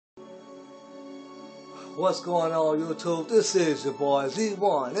What's going on, YouTube? This is your boy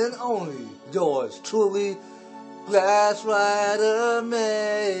Z1 and only yours truly, Glass Rider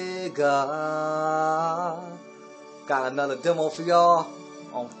Mega. Got another demo for y'all.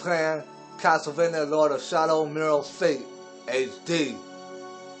 I'm playing Castlevania Lords of Shadow Mirror Fate HD.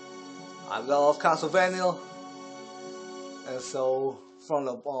 I love Castlevania, and so from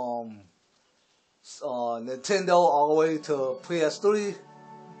the Nintendo all the way to PS3.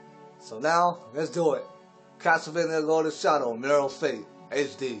 So now let's do it. Castlevania Lords of Shadow Mirror Fate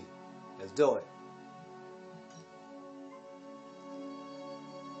HD. Let's do it.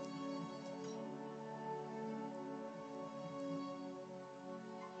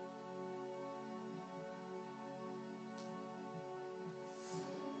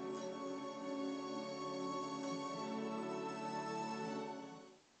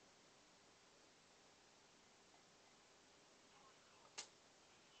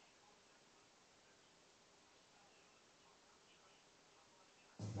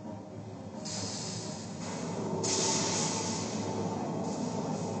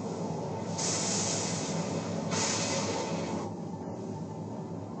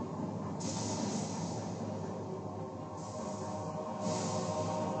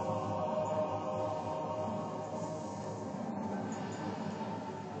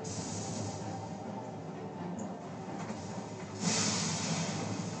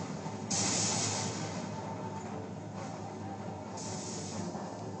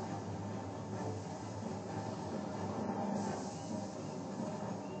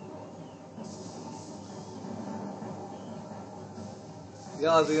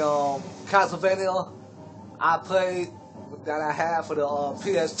 Yeah, the Castlevania I played that I had for the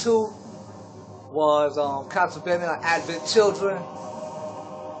PS2 was Castlevania Advent Children,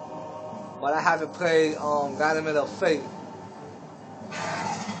 but I haven't played Diamond of Fate.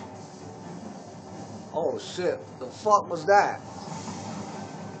 Oh shit, the fuck was that?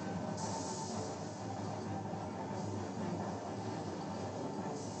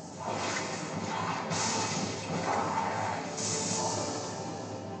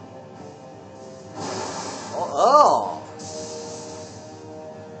 Oh!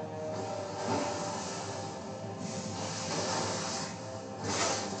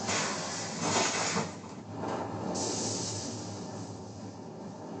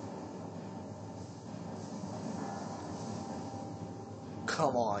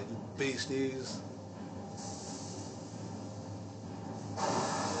 Come on, you beasties.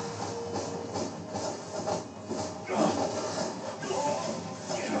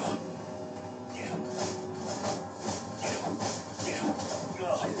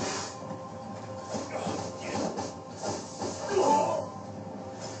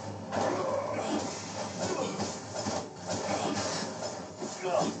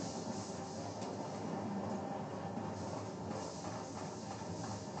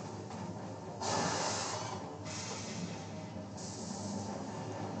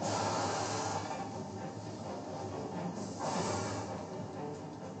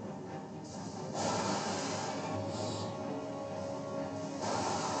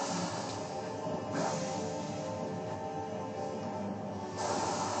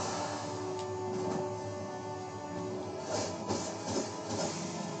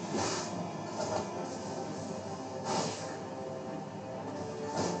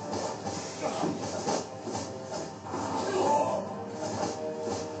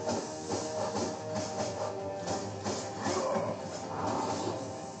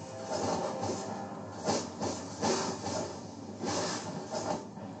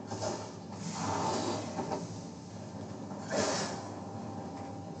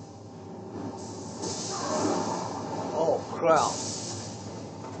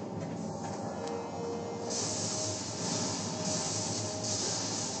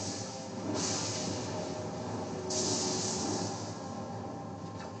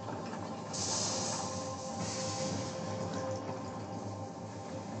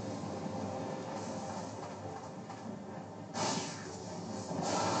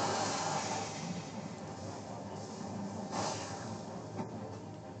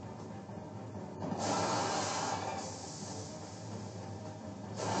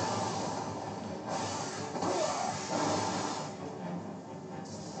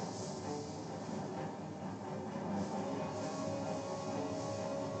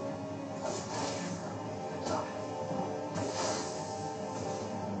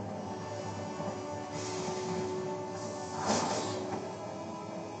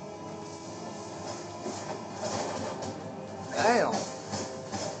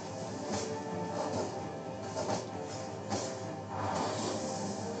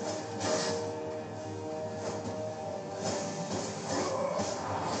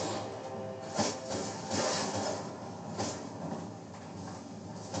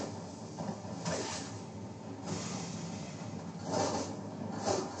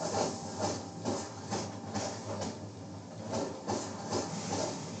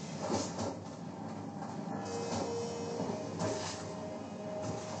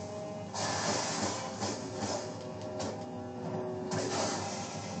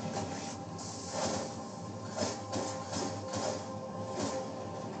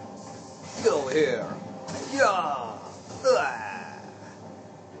 over here. Yeah. Ugh.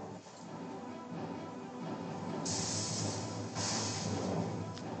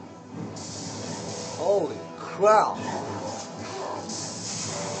 Holy crap.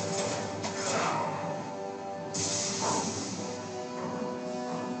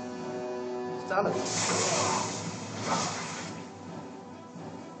 Stop it.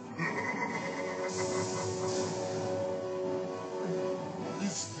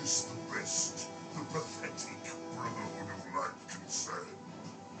 Is this the best the pathetic Brotherhood of Light can send?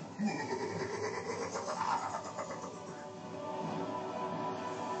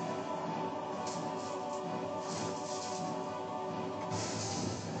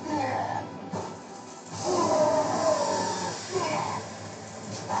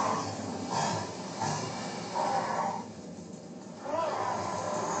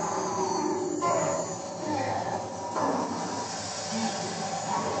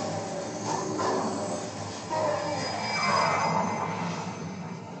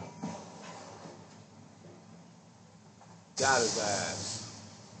 Got his ass.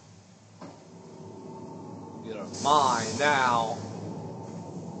 You're mine now.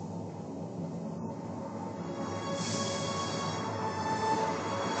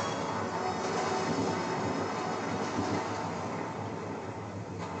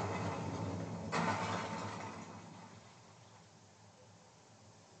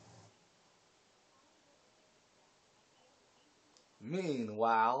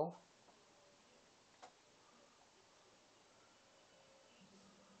 Meanwhile,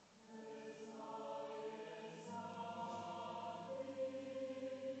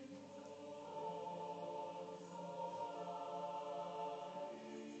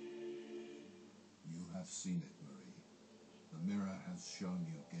 You have seen it, Marie. The mirror has shown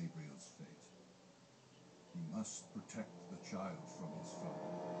you Gabriel's fate. He must protect the child from his foe.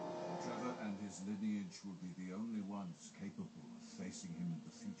 Trevor and his lineage will be the only ones capable of facing him in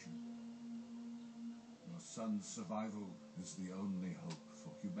the future. Your son's survival is the only hope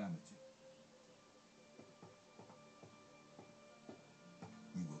for humanity.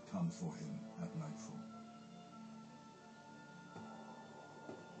 We will come for him at nightfall.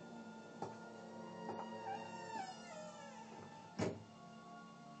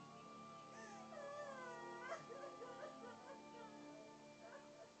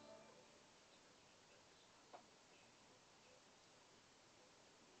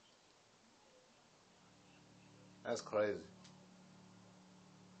 that's crazy.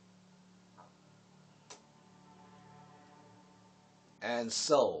 And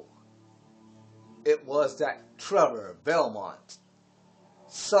so, it was that Trevor Belmont,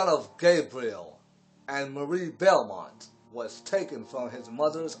 son of Gabriel and Marie Belmont, was taken from his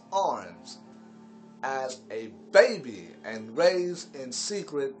mother's arms as a baby and raised in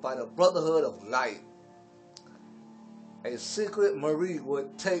secret by the Brotherhood of Light. A secret Marie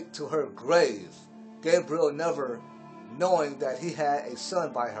would take to her grave, Gabriel never knowing that he had a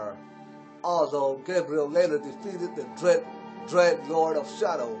son by her, although Gabriel later defeated the dread Lord of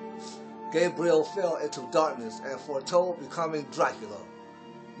Shadow. Gabriel fell into darkness and foretold becoming Dracula.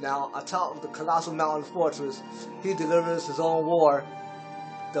 Now, atop of the colossal mountain fortress, he delivers his own war,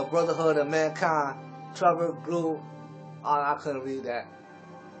 the Brotherhood of Mankind. Trevor grew. Oh, I couldn't read that.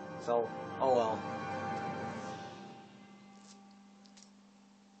 So, oh well.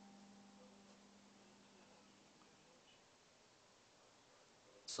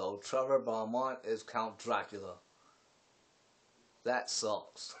 So, Trevor Belmont is Count Dracula. That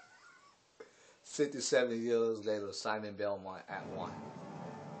sucks. 57 years later, Simon Belmont at 1.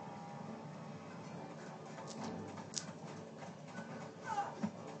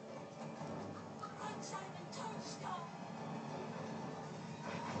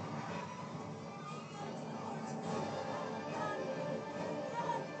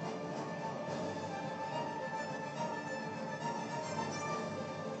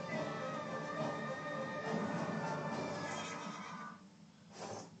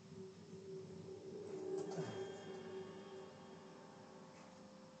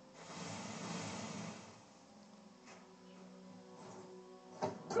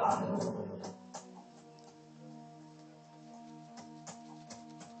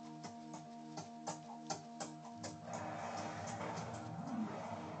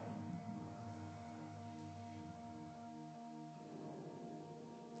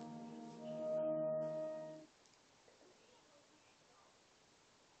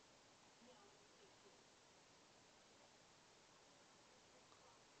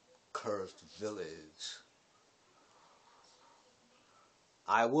 Cursed Village.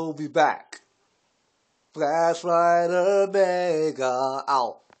 I will be back. Flashlight Omega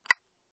out.